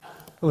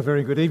Well, a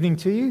very good evening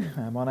to you.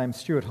 My name's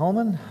Stuart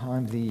Holman.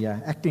 I'm the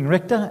acting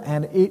rector,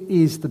 and it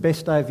is the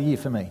best day of the year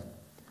for me.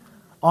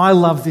 I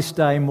love this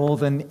day more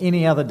than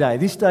any other day.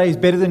 This day is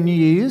better than New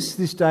Year's.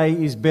 This day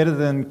is better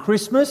than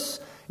Christmas.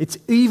 It's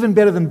even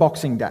better than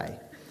Boxing Day.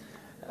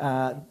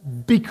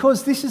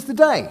 Because this is the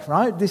day,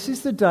 right? This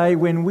is the day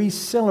when we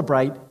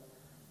celebrate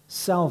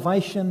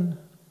salvation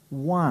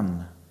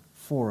won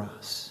for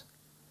us.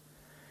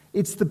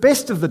 It's the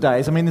best of the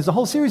days. I mean, there's a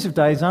whole series of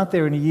days, aren't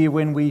there, in a year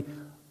when we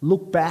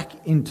look back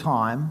in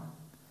time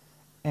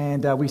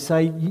and we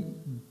say,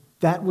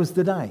 that was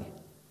the day.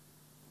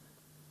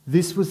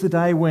 This was the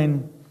day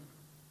when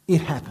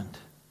it happened.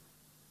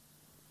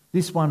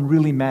 This one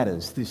really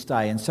matters, this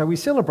day, and so we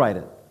celebrate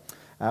it.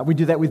 We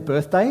do that with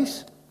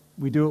birthdays.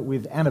 We do it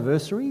with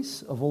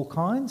anniversaries of all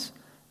kinds.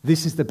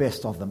 This is the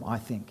best of them, I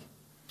think.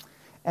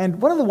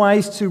 And one of the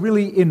ways to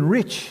really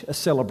enrich a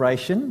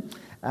celebration,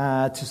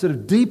 to sort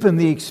of deepen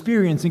the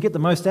experience and get the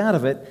most out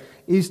of it,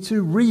 is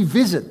to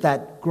revisit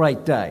that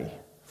great day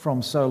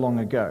from so long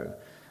ago.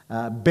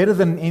 Better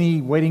than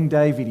any wedding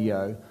day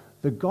video,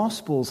 the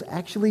Gospels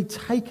actually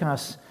take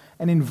us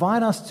and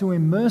invite us to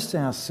immerse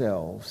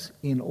ourselves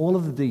in all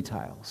of the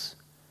details,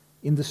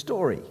 in the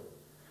story,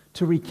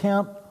 to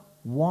recount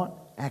what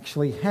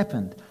actually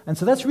happened. And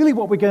so that's really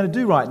what we're going to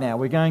do right now.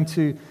 We're going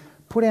to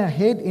put our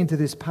head into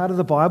this part of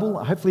the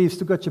Bible. Hopefully you've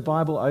still got your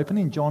Bible open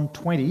in John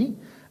 20,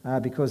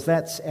 because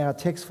that's our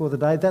text for the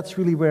day. That's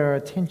really where our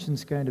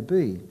attention's going to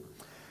be.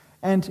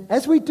 And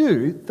as we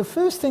do, the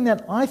first thing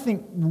that I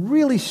think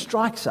really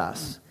strikes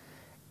us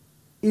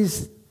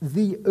is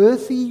the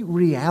earthy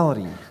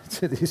reality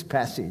to this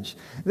passage.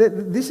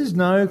 This is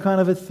no kind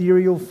of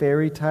ethereal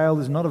fairy tale.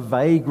 There's not a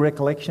vague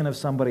recollection of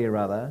somebody or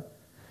other.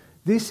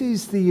 This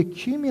is the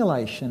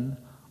accumulation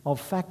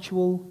of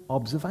factual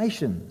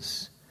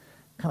observations,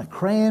 kind of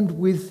crammed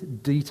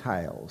with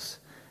details.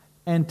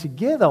 And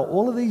together,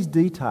 all of these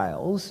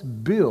details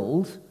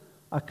build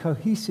a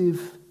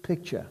cohesive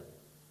picture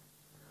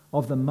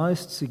of the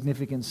most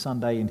significant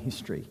Sunday in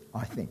history,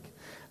 I think.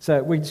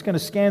 So we're just going to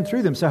scan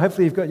through them. So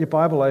hopefully you've got your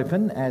Bible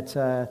open at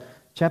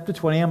chapter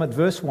 20. I'm at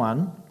verse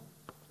 1.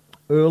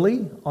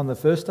 Early on the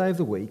first day of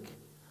the week,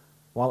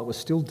 while it was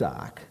still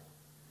dark,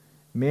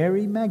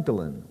 Mary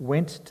Magdalene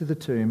went to the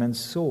tomb and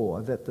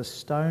saw that the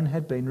stone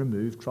had been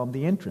removed from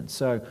the entrance.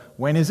 So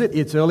when is it?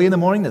 It's early in the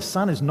morning. The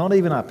sun is not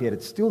even up yet.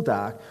 It's still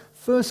dark.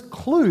 First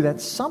clue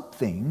that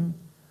something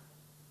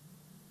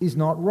is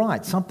not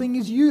right. Something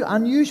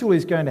unusual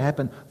is going to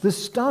happen. The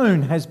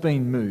stone has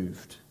been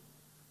moved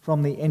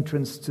from the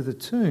entrance to the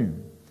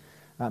tomb.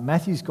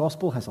 Matthew's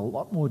Gospel has a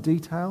lot more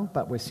detail,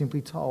 but we're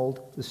simply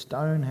told the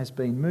stone has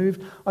been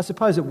moved. I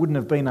suppose it wouldn't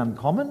have been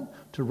uncommon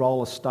to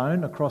roll a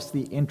stone across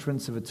the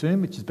entrance of a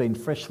tomb which has been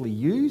freshly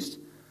used.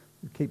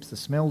 It keeps the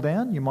smell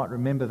down. You might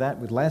remember that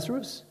with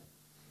Lazarus.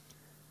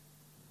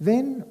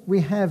 Then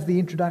we have the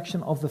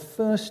introduction of the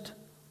first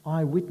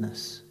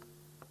eyewitness.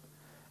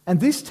 And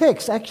this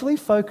text actually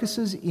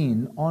focuses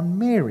in on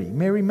Mary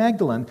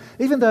Magdalene.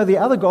 Even though the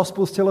other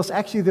Gospels tell us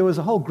actually there was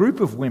a whole group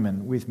of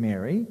women with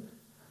Mary,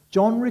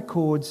 John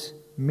records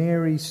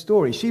Mary's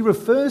story. She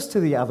refers to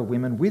the other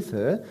women with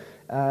her.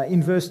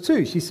 In verse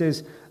 2, she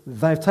says,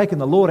 they've taken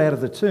the Lord out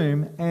of the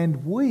tomb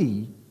and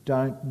we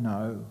don't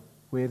know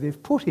where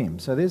they've put him.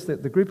 So there's the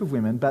group of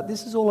women, but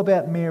this is all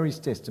about Mary's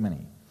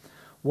testimony.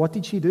 What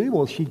did she do?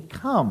 Well, she'd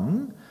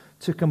come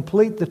to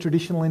complete the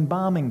traditional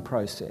embalming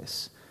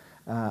process.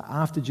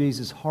 After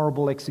Jesus'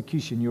 horrible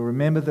execution. You'll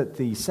remember that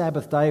the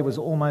Sabbath day was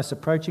almost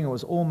approaching. It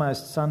was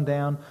almost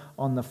sundown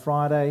on the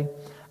Friday.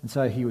 And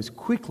so he was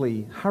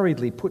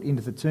hurriedly put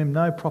into the tomb.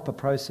 No proper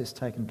process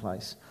taken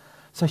place.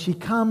 So she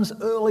comes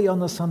early on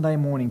the Sunday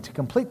morning to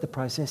complete the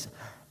process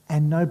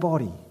and no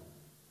body.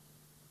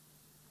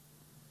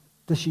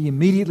 Does she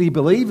immediately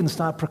believe and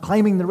start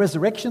proclaiming the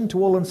resurrection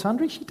to all and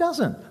sundry? She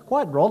doesn't.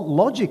 Quite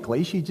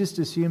logically, she just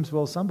assumes,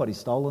 well, somebody's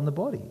stolen the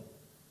body.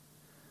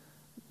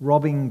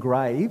 Robbing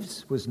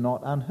graves was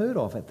not unheard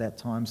of at that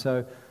time.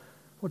 So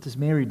what does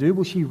Mary do?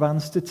 Well, she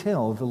runs to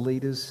tell the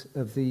leaders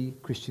of the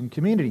Christian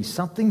community.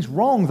 Something's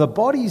wrong. The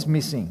body's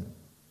missing.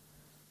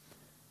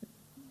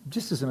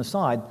 Just as an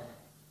aside,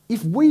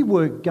 if we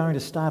were going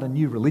to start a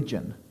new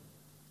religion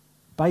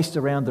based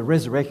around the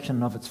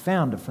resurrection of its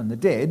founder from the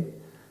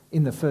dead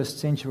in the first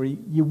century,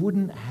 you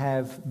wouldn't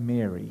have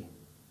Mary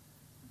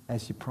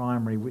as your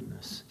primary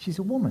witness. She's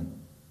a woman.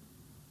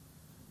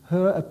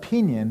 Her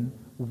opinion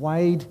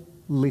weighed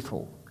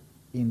little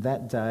in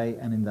that day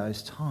and in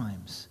those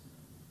times,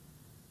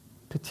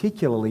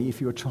 particularly if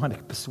you were trying to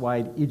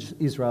persuade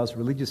Israel's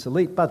religious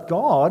elite. But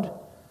God,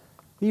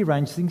 he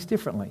arranged things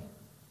differently.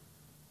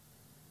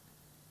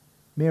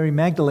 Mary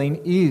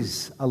Magdalene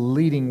is a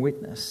leading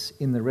witness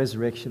in the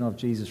resurrection of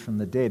Jesus from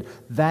the dead.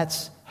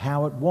 That's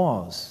how it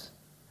was.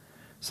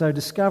 So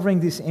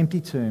discovering this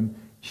empty tomb,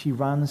 she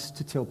runs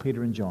to tell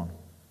Peter and John.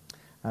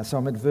 So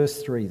I'm at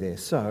verse 3 there.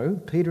 So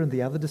Peter and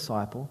the other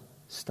disciple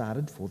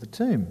started for the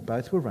tomb.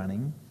 Both were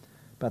running,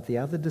 but the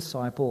other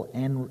disciple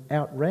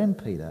outran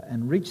Peter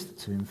and reached the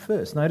tomb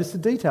first. Notice the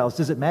details.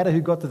 Does it matter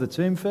who got to the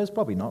tomb first?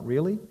 Probably not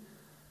really.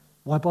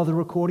 Why bother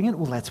recording it?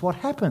 Well, that's what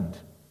happened.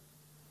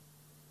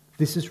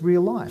 This is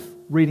real life.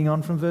 Reading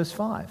on from verse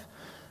 5.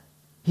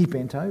 He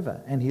bent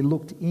over and he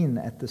looked in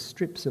at the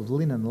strips of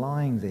linen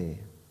lying there,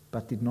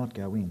 but did not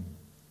go in.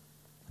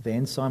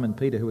 Then Simon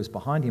Peter, who was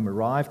behind him,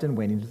 arrived and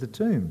went into the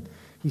tomb.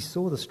 He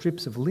saw the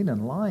strips of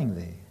linen lying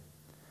there,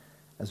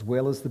 as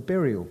well as the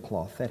burial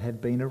cloth that had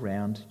been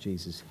around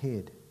Jesus'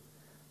 head.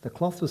 The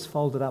cloth was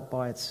folded up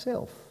by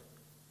itself,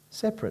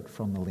 separate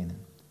from the linen.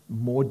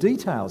 More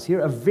details here,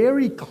 a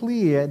very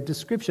clear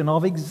description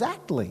of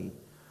exactly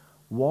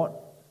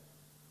what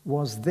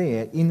was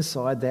there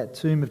inside that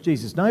tomb of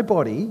Jesus. No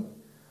body,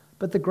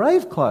 but the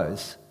grave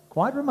clothes,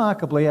 quite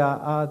remarkably,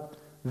 are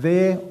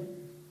there,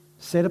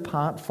 set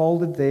apart,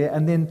 folded there,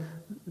 and then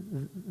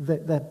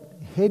that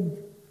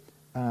head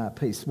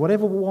piece,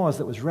 whatever it was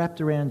that was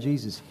wrapped around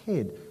Jesus'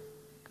 head,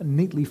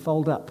 neatly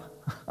fold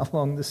up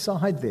along the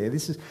side there.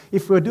 This is,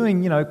 if we're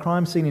doing,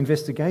 crime scene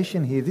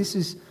investigation here, this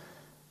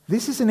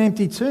is an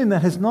empty tomb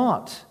that has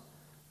not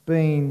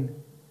been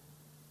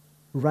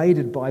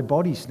raided by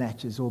body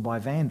snatchers or by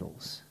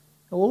vandals.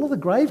 All of the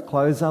grave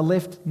clothes are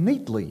left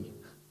neatly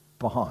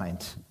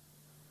behind,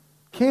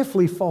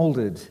 carefully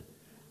folded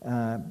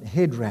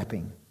head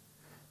wrapping.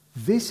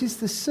 This is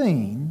the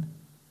scene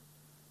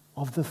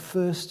of the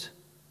first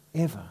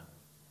ever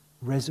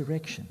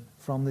resurrection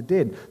from the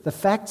dead. The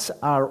facts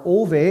are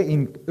all there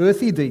in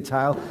earthy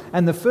detail,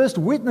 and the first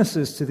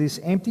witnesses to this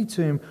empty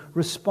tomb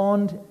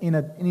respond in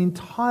an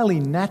entirely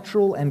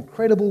natural and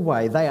credible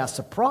way. They are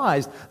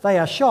surprised, they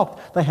are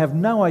shocked, they have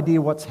no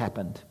idea what's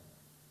happened.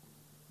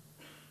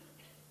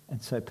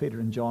 And so Peter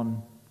and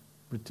John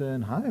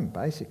return home,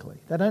 basically.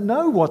 They don't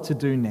know what to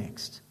do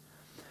next.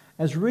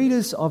 As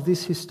readers of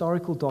this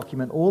historical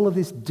document, all of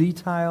this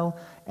detail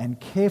and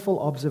careful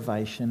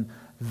observation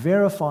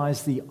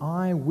verifies the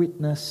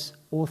eyewitness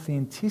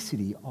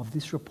authenticity of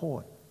this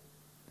report.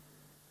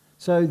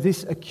 So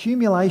this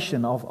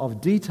accumulation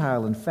of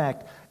detail and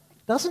fact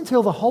doesn't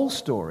tell the whole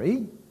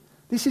story.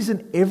 This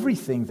isn't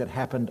everything that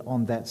happened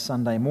on that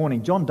Sunday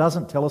morning. John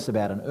doesn't tell us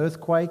about an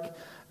earthquake,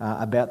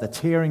 about the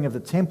tearing of the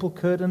temple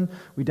curtain.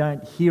 We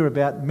don't hear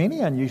about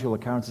many unusual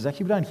occurrences.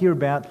 Actually, we don't hear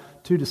about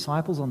two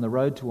disciples on the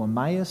road to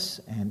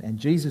Emmaus and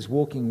Jesus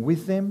walking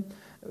with them.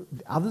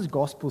 Other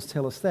Gospels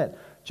tell us that.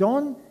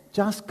 John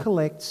just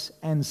collects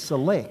and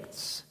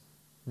selects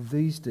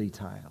these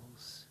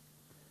details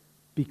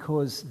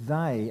because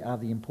they are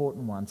the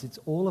important ones. It's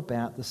all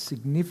about the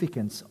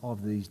significance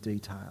of these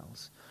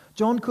details.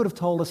 John could have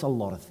told us a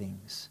lot of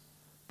things,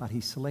 but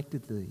he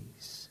selected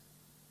these.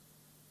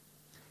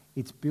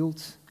 It's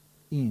built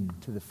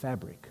into the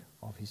fabric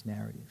of his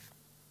narrative.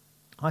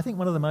 I think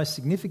one of the most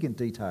significant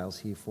details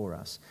here for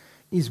us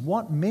is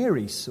what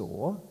Mary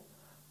saw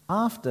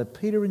after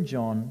Peter and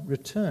John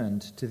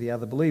returned to the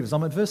other believers.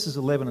 I'm at verses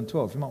 11 and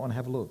 12. You might want to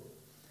have a look.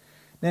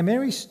 Now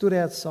Mary stood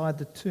outside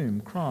the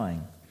tomb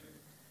crying.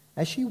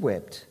 As she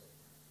wept,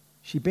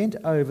 she bent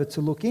over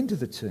to look into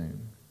the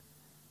tomb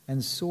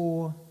and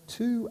saw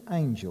two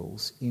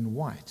angels in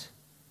white,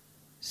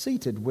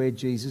 seated where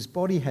Jesus'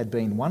 body had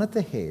been, one at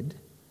the head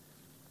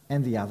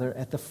and the other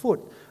at the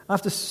foot.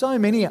 After so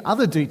many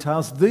other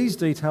details, these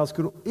details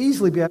could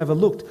easily be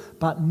overlooked,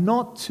 but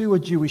not to a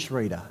Jewish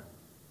reader,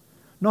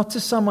 not to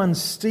someone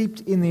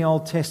steeped in the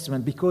Old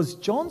Testament, because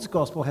John's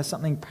Gospel has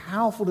something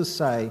powerful to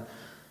say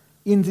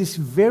in this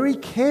very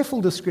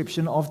careful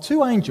description of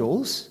two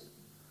angels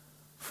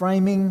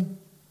framing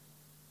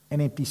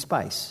an empty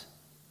space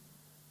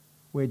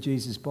where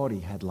Jesus' body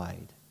had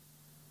laid.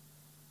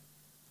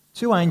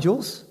 Two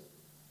angels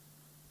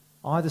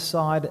either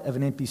side of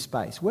an empty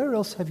space. Where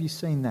else have you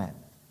seen that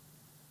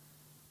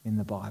in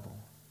the Bible?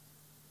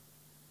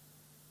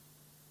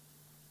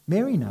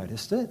 Mary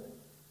noticed it.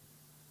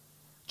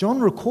 John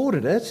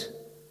recorded it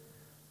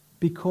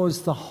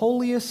because the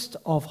holiest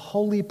of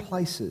holy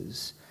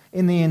places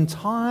in the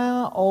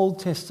entire Old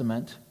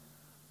Testament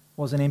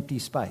was an empty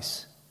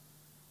space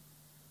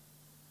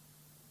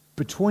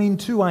between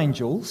two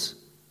angels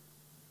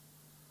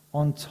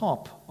on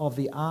top of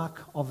the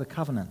Ark of the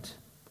Covenant.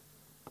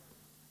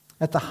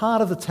 At the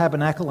heart of the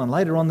tabernacle and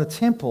later on the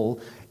temple,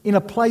 in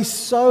a place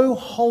so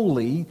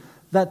holy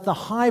that the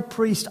high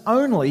priest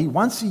only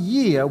once a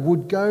year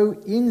would go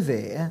in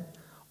there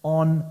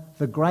on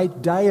the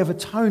great Day of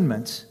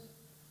Atonement,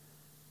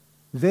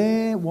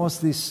 there was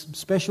this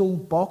special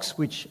box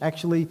which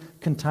actually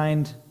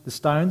contained the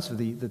stones for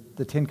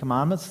the Ten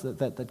Commandments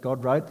that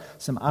God wrote,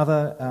 some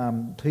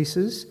other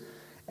pieces,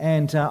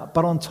 but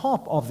on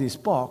top of this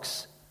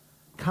box,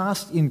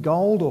 cast in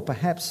gold or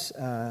perhaps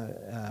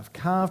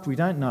carved, we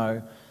don't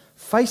know,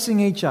 facing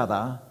each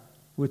other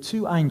were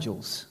two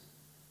angels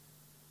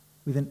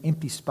with an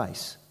empty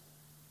space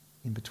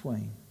in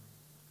between.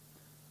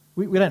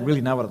 We don't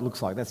really know what it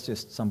looks like, that's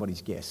just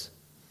somebody's guess.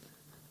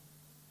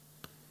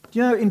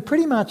 You know, in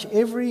pretty much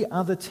every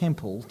other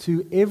temple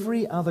to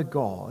every other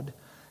god,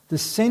 the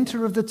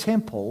centre of the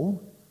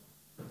temple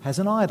has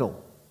an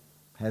idol,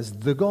 has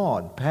the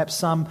god, perhaps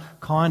some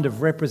kind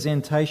of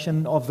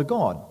representation of the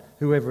god,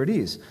 whoever it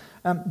is.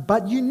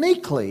 But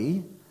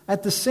uniquely,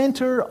 at the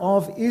center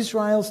of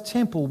Israel's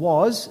temple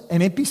was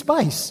an empty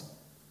space.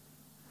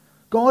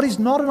 God is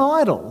not an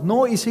idol,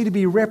 nor is he to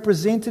be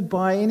represented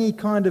by any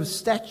kind of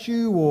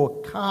statue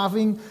or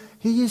carving.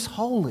 He is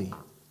holy.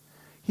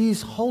 He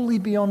is holy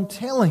beyond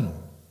telling.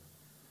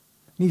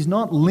 He's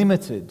not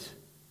limited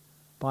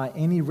by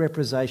any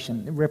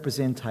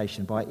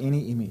representation, by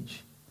any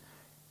image.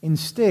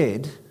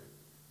 Instead,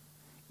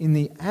 in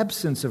the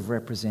absence of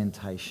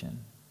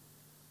representation,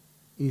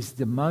 is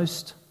the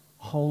most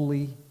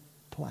holy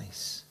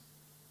place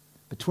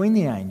between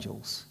the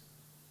angels,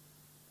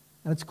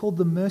 and it's called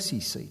the mercy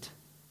seat.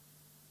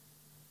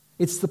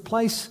 It's the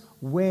place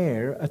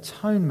where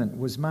atonement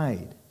was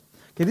made.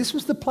 Okay, this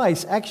was the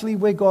place actually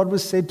where God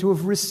was said to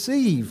have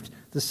received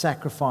the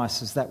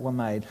sacrifices that were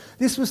made.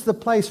 This was the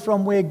place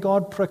from where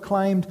God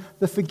proclaimed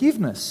the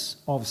forgiveness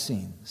of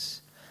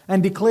sins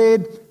and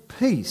declared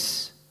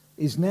peace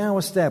is now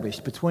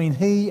established between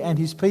he and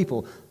his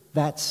people.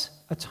 That's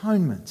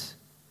atonement.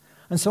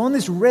 And so on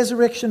this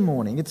resurrection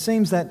morning, it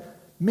seems that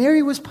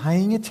Mary was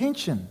paying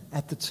attention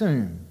at the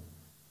tomb.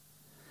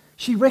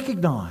 She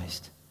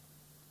recognized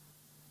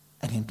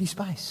an empty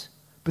space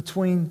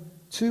between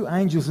two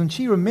angels, and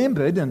she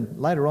remembered, and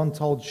later on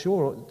told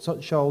John,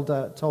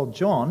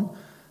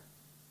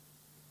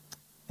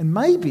 and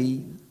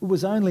maybe it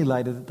was only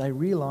later that they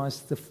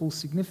realized the full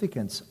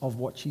significance of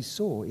what she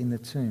saw in the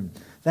tomb.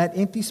 That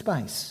empty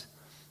space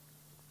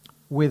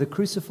where the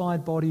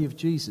crucified body of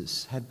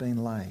Jesus had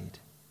been laid.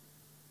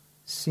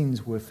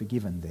 Sins were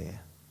forgiven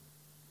there.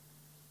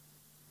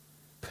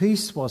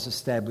 Peace was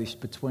established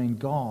between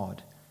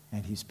God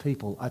and his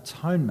people.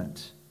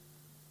 Atonement.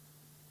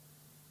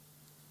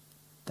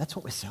 That's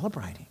what we're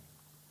celebrating.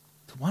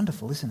 It's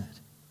wonderful, isn't it?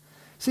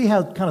 See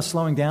how kind of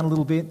slowing down a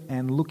little bit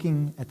and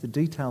looking at the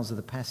details of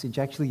the passage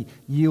actually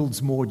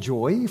yields more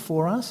joy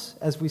for us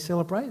as we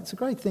celebrate? It's a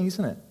great thing,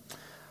 isn't it?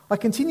 I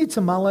continued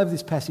to mull over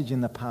this passage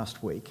in the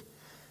past week,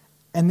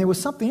 and there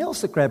was something else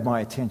that grabbed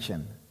my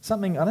attention,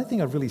 something I don't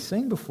think I've really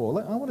seen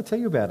before. I want to tell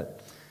you about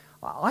it.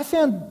 I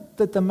found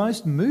that the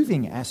most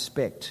moving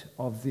aspect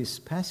of this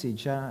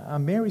passage are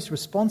Mary's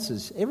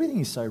responses. Everything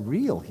is so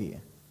real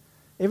here.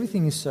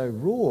 Everything is so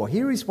raw.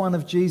 Here is one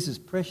of Jesus'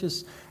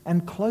 precious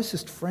and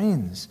closest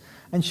friends,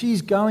 and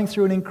she's going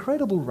through an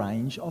incredible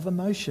range of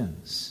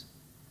emotions.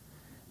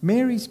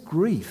 Mary's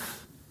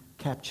grief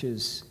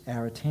captures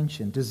our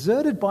attention.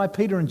 Deserted by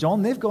Peter and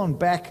John, they've gone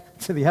back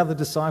to the other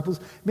disciples.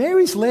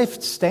 Mary's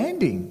left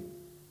standing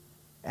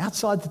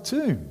outside the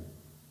tomb,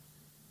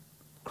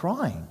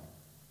 crying.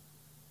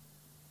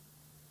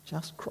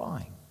 Just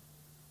crying.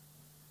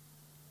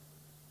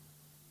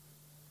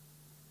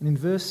 And in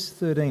verse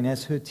 13,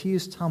 as her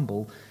tears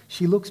tumble,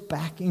 she looks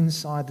back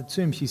inside the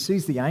tomb. She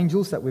sees the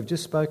angels that we've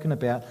just spoken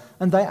about,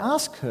 and they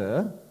ask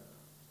her,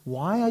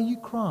 "Why are you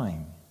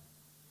crying?"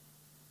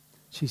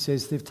 She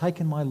says, "They've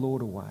taken my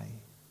Lord away,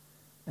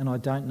 and I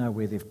don't know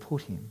where they've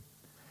put him."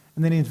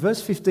 And then in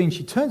verse 15,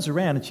 she turns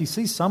around and she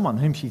sees someone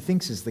whom she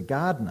thinks is the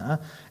gardener,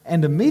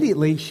 and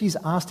immediately she's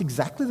asked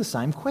exactly the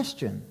same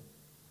question.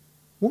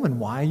 "Woman,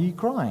 why are you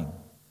crying?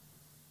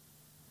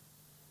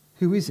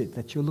 Who is it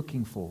that you're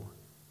looking for?"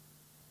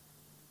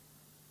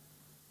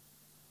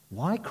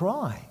 Why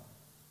cry?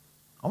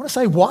 I want to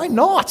say, why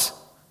not?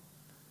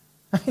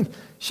 I mean,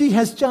 she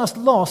has just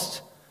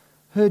lost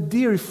her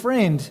dear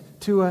friend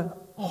to a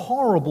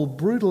horrible,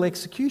 brutal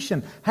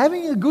execution.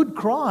 Having a good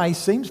cry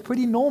seems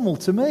pretty normal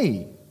to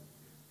me.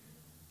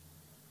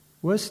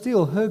 Worse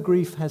still, her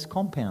grief has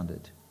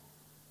compounded.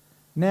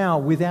 Now,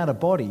 without a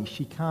body,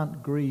 she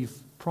can't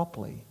grieve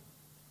properly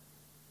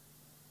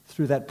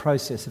through that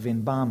process of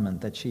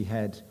embalmment that she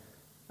had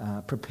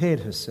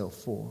prepared herself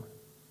for.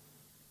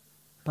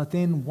 But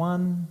then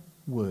one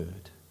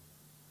word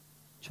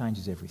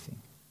changes everything.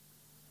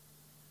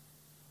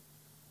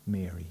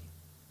 Mary.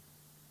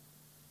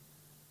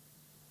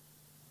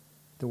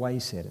 The way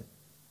he said it,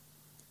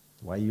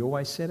 the way he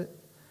always said it,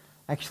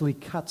 actually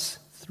cuts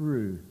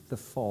through the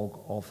fog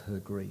of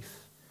her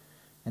grief.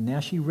 And now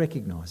she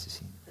recognises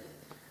him.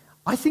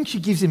 I think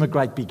she gives him a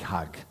great big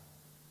hug.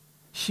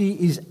 She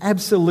is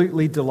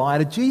absolutely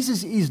delighted.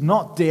 Jesus is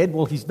not dead.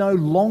 Well, he's no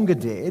longer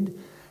dead.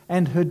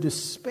 And her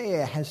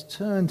despair has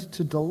turned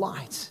to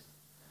delight.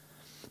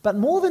 But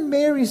more than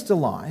Mary's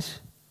delight,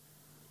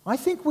 I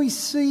think we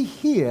see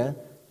here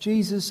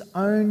Jesus'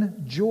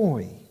 own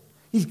joy.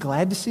 He's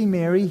glad to see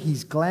Mary.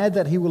 He's glad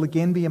that he will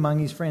again be among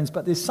his friends.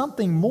 But there's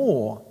something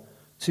more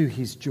to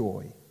his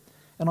joy.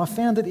 And I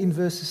found it in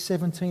verses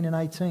 17 and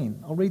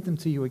 18. I'll read them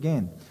to you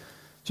again.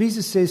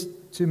 Jesus says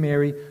to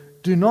Mary,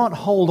 "Do not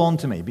hold on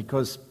to me,"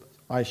 because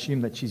I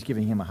assume that she's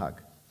giving him a hug.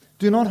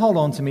 "Do not hold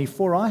on to me,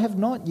 for I have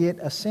not yet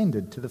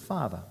ascended to the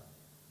Father.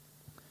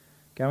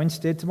 Go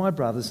instead to my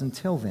brothers and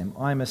tell them,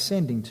 I am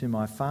ascending to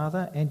my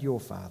Father and your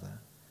Father,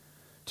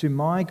 to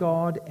my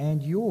God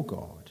and your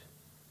God."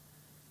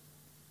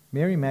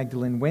 Mary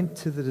Magdalene went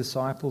to the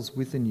disciples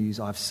with the news,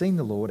 "I've seen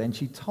the Lord," and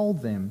she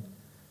told them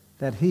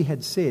that he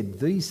had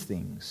said these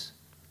things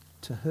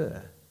to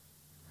her.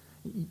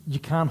 You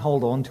can't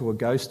hold on to a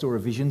ghost or a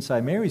vision.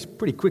 So Mary's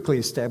pretty quickly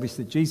established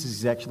that Jesus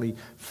is actually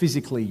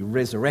physically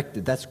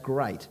resurrected. That's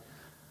great.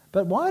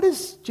 But why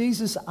does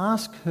Jesus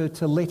ask her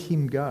to let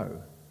him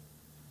go?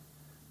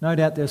 No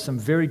doubt there are some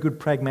very good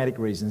pragmatic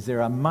reasons.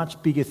 There are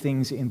much bigger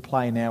things in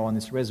play now on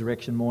this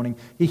resurrection morning.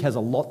 He has a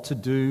lot to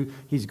do.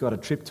 He's got a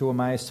trip to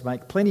Emmaus to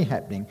make, plenty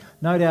happening.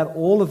 No doubt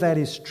all of that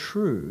is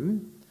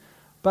true.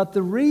 But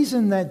the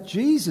reason that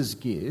Jesus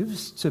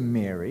gives to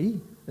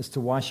Mary as to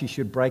why she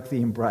should break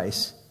the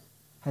embrace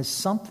has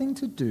something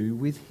to do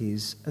with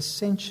his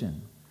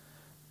ascension.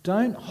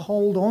 Don't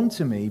hold on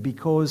to me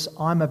because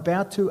I'm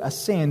about to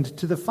ascend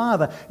to the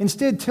Father.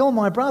 Instead, tell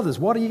my brothers.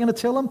 What are you going to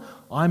tell them?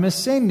 I'm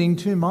ascending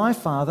to my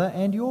Father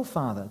and your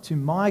Father, to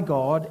my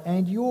God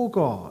and your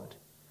God.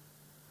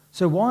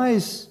 So why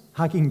is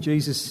hugging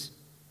Jesus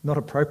not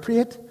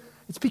appropriate?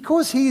 It's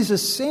because he is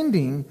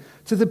ascending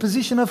to the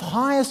position of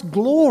highest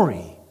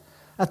glory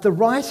at the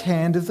right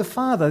hand of the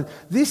Father.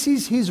 This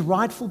is his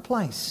rightful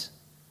place.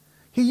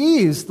 He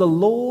is the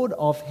Lord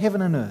of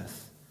heaven and earth.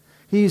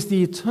 He is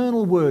the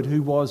eternal Word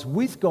who was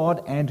with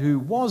God and who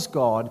was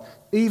God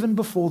even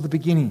before the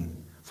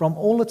beginning, from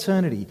all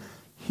eternity.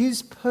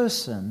 His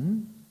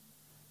person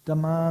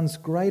demands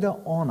greater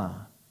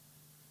honour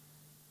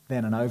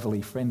than an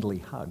overly friendly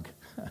hug.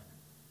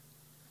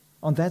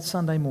 On that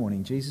Sunday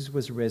morning, Jesus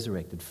was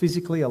resurrected,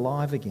 physically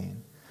alive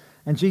again.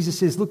 And Jesus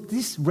says, look,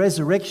 this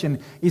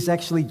resurrection is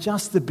actually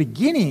just the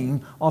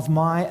beginning of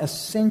my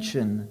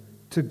ascension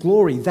to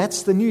glory.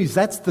 That's the news.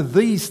 That's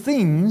these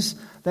things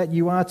that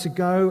you are to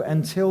go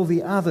and tell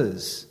the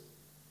others.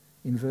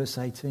 In verse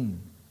 18.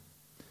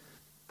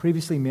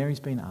 Previously,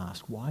 Mary's been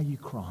asked, why are you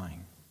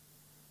crying?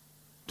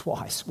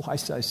 Twice. Why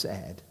so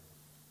sad?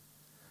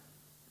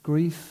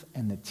 Grief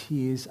and the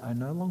tears are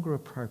no longer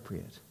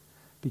appropriate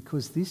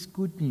because this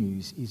good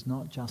news is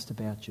not just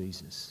about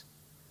Jesus.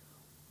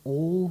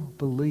 All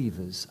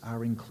believers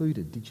are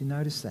included. Did you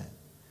notice that?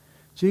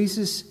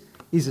 Jesus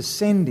is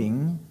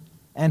ascending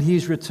and he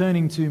is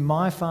returning to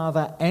my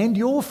Father and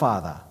your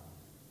Father,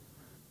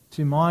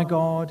 to my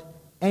God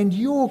and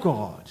your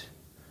God.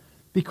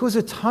 Because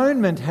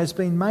atonement has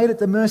been made at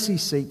the mercy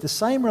seat, the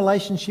same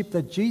relationship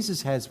that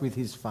Jesus has with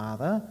his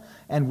Father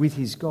and with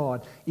his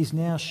God is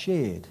now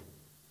shared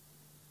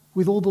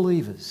with all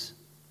believers.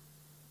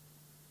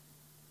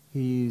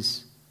 He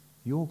is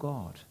your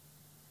God.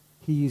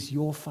 He is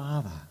your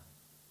Father.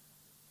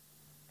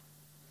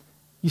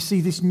 You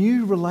see, this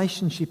new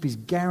relationship is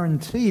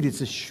guaranteed,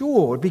 it's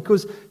assured,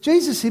 because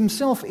Jesus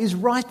himself is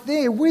right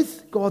there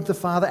with God the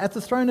Father at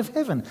the throne of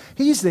heaven.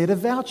 He is there to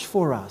vouch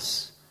for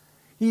us.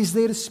 He is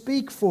there to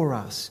speak for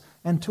us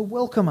and to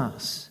welcome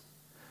us.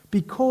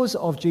 Because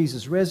of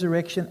Jesus'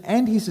 resurrection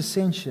and his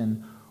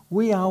ascension,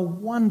 we are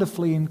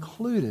wonderfully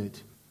included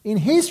in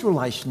his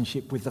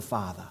relationship with the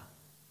Father.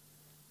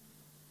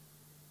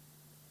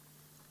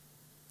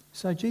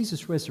 So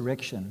Jesus'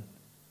 resurrection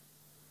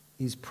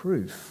is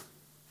proof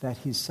that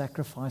his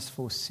sacrifice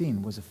for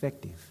sin was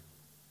effective,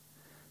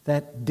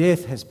 that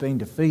death has been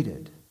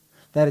defeated,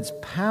 that its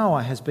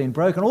power has been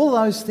broken. All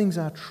those things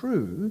are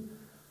true,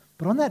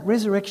 but on that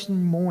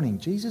resurrection morning,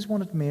 Jesus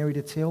wanted Mary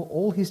to tell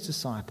all his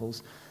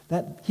disciples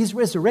that his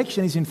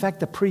resurrection is in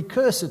fact a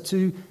precursor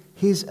to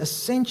his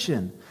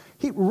ascension.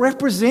 He,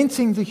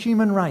 representing the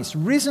human race,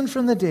 risen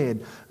from the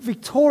dead,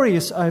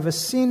 victorious over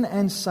sin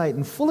and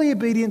Satan, fully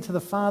obedient to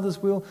the Father's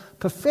will,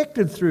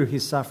 perfected through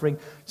his suffering,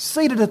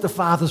 seated at the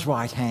Father's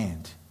right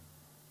hand,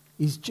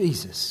 is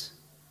Jesus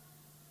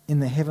in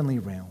the heavenly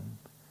realm.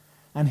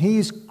 And he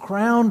is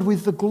crowned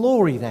with the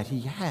glory that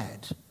he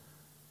had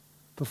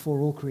before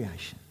all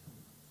creation.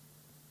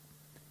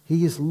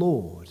 He is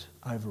Lord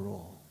over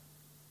all.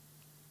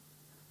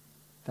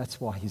 That's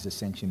why his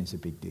ascension is a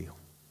big deal.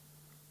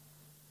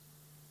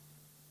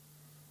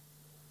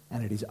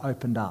 And it is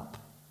opened up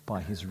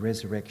by his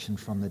resurrection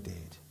from the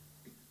dead.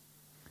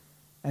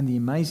 And the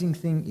amazing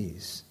thing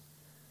is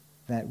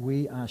that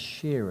we are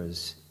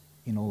sharers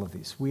in all of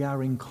this. We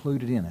are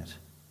included in it.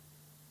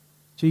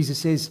 Jesus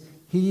says,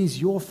 he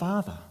is your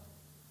Father.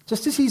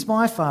 Just as he's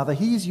my Father,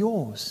 he is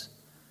yours.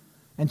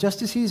 And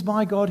just as he is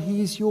my God,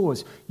 he is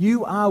yours.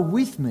 You are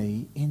with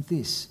me in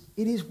this.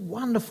 It is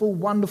wonderful,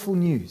 wonderful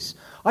news.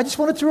 I just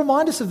wanted to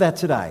remind us of that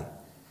today.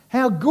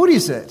 How good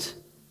is it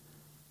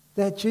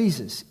that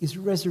Jesus is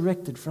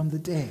resurrected from the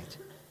dead?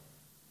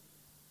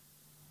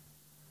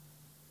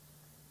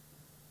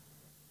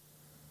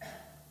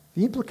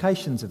 The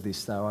implications of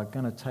this, though, are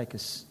going to take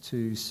us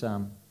to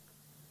some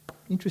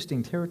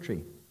interesting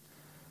territory.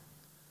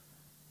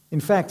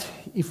 In fact,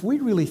 if we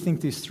really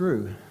think this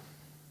through,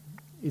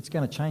 it's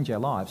going to change our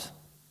lives.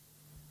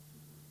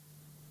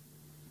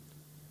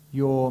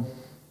 Your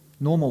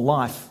normal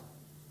life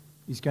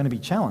is going to be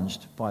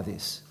challenged by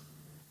this.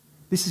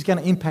 This is going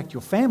to impact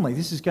your family.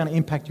 This is going to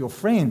impact your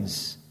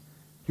friends,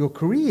 your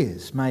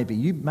careers, maybe.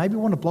 You maybe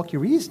want to block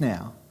your ears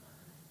now.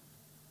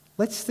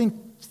 Let's think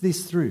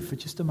this through for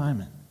just a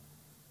moment.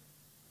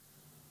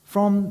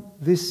 From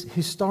this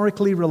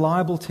historically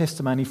reliable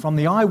testimony from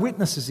the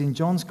eyewitnesses in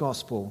John's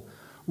Gospel,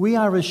 we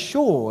are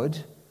assured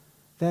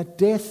that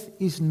death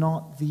is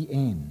not the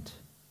end.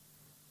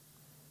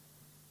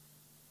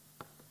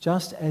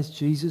 Just as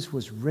Jesus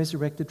was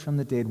resurrected from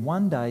the dead,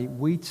 one day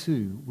we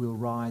too will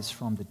rise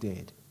from the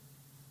dead.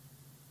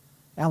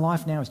 Our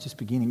life now is just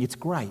beginning. It's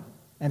great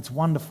and it's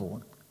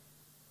wonderful,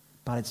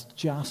 but it's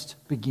just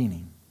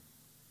beginning.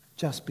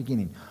 Just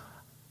beginning.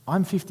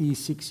 I'm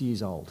 56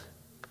 years old.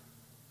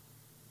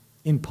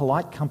 In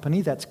polite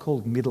company, that's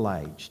called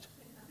middle-aged.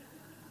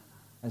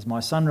 As my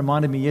son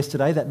reminded me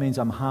yesterday, that means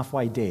I'm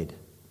halfway dead.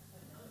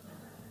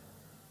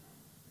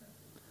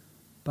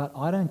 But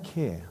I don't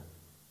care,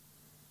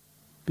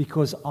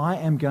 because I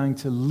am going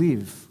to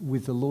live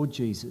with the Lord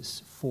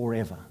Jesus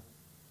forever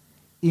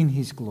in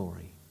his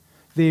glory.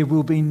 There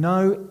will be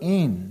no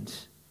end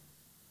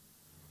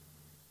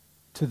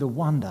to the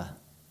wonder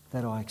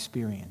that I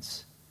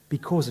experience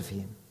because of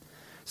him.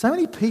 So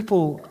many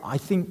people, I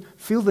think,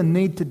 feel the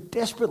need to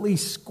desperately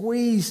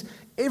squeeze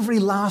every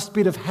last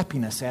bit of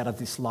happiness out of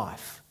this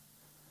life.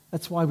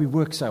 That's why we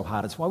work so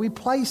hard. It's why we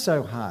play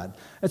so hard.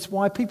 It's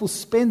why people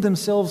spend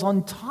themselves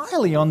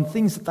entirely on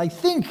things that they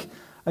think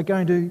are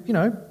going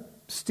to,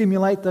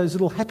 stimulate those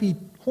little happy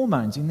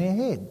hormones in their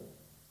head.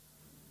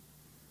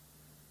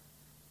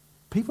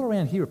 People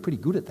around here are pretty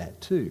good at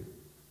that too,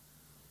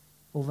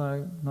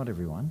 although not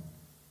everyone.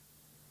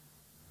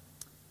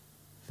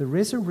 The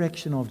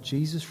resurrection of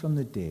Jesus from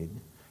the dead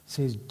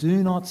says,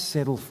 do not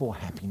settle for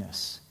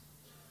happiness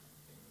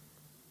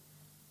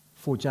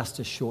for just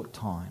a short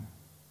time,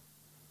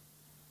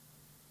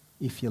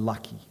 if you're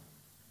lucky.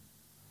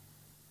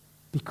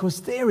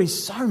 Because there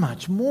is so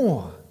much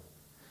more.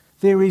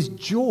 There is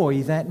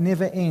joy that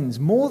never ends.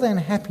 More than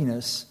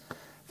happiness,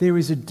 there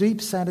is a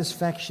deep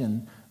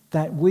satisfaction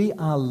that we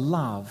are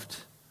loved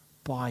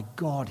by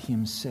God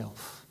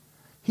himself.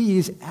 He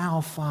is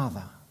our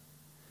Father.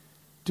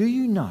 Do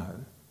you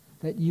know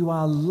that you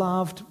are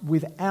loved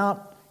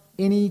without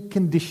any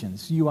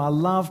conditions? You are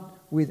loved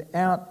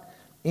without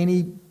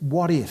any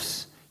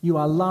what-ifs. You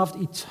are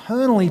loved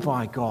eternally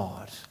by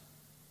God.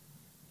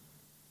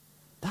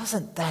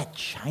 Doesn't that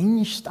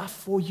change stuff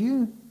for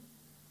you?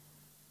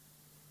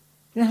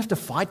 You don't have to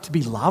fight to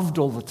be loved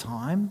all the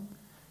time.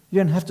 You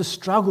don't have to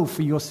struggle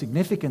for your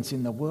significance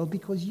in the world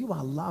because you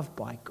are loved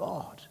by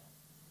God.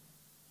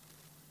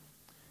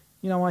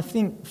 I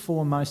think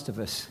for most of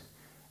us,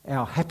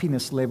 our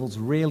happiness levels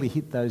rarely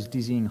hit those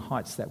dizzying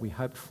heights that we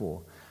hoped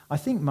for. I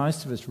think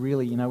most of us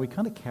really, we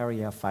kind of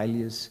carry our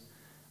failures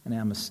and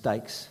our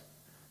mistakes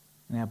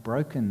and our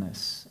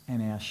brokenness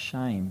and our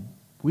shame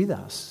with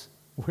us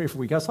wherever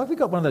we go. It's like we've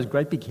got one of those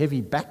great big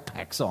heavy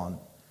backpacks on.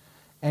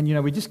 And,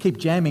 we just keep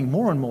jamming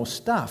more and more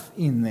stuff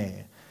in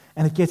there.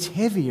 And it gets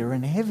heavier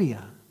and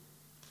heavier.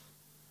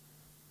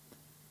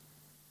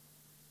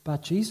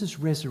 But Jesus'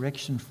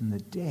 resurrection from the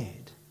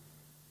dead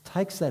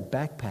takes that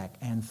backpack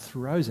and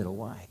throws it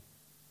away.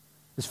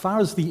 As far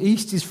as the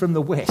east is from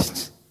the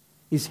west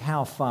is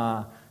how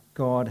far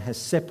God has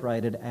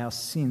separated our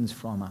sins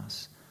from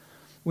us.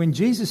 When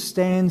Jesus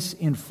stands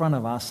in front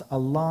of us,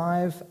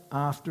 alive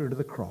after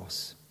the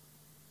cross,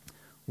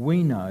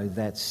 we know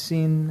that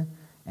sin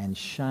and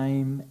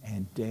shame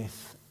and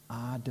death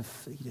are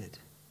defeated.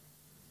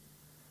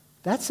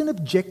 That's an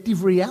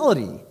objective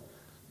reality.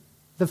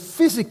 The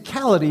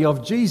physicality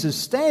of Jesus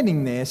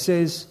standing there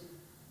says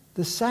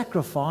the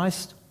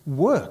sacrifice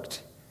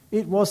worked.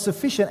 It was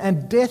sufficient,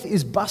 and death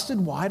is busted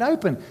wide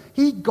open.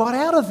 He got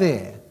out of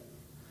there.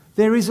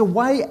 There is a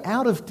way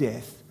out of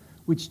death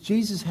which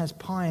Jesus has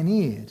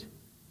pioneered.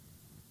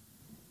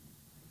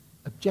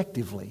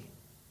 Objectively,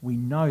 we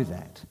know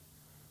that,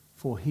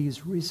 for he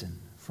is risen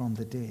from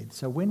the dead.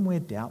 So when we're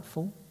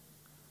doubtful,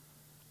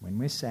 when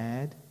we're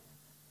sad,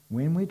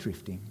 when we're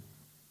drifting,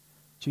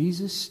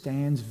 Jesus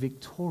stands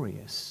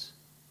victorious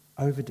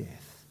over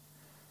death,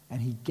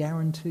 and he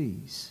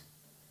guarantees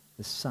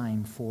the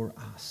same for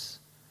us.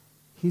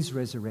 His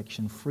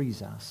resurrection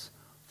frees us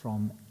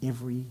from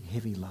every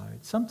heavy load.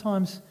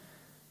 Sometimes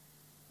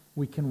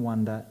we can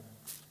wonder,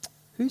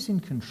 who's in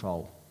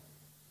control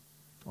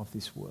of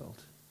this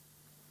world?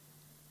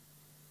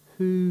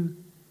 Who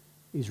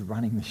is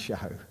running the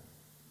show?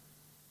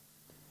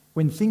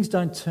 When things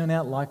don't turn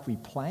out like we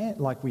plan,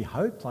 like we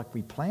hoped, like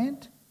we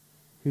planned,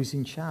 who's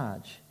in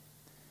charge?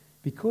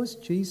 Because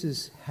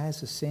Jesus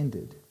has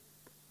ascended,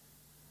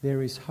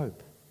 there is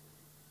hope.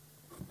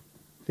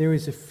 There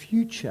is a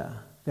future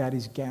that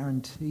is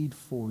guaranteed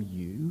for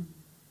you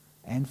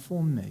and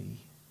for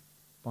me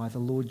by the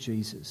Lord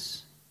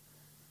Jesus,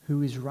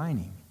 who is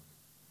reigning,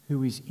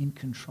 who is in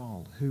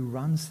control, who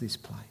runs this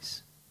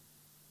place.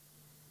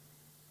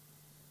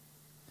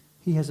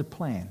 He has a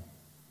plan.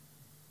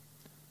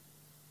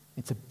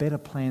 It's a better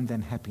plan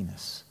than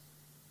happiness.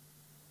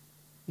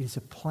 It is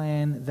a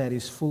plan that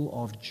is full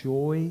of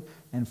joy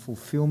and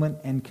fulfillment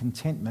and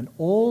contentment,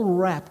 all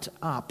wrapped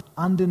up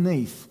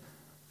underneath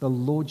the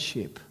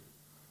lordship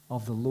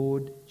of the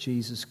Lord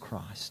Jesus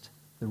Christ,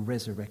 the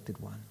resurrected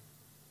one.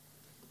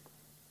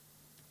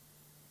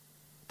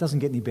 It doesn't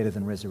get any better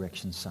than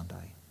Resurrection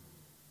Sunday.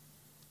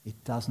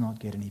 It does not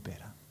get any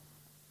better.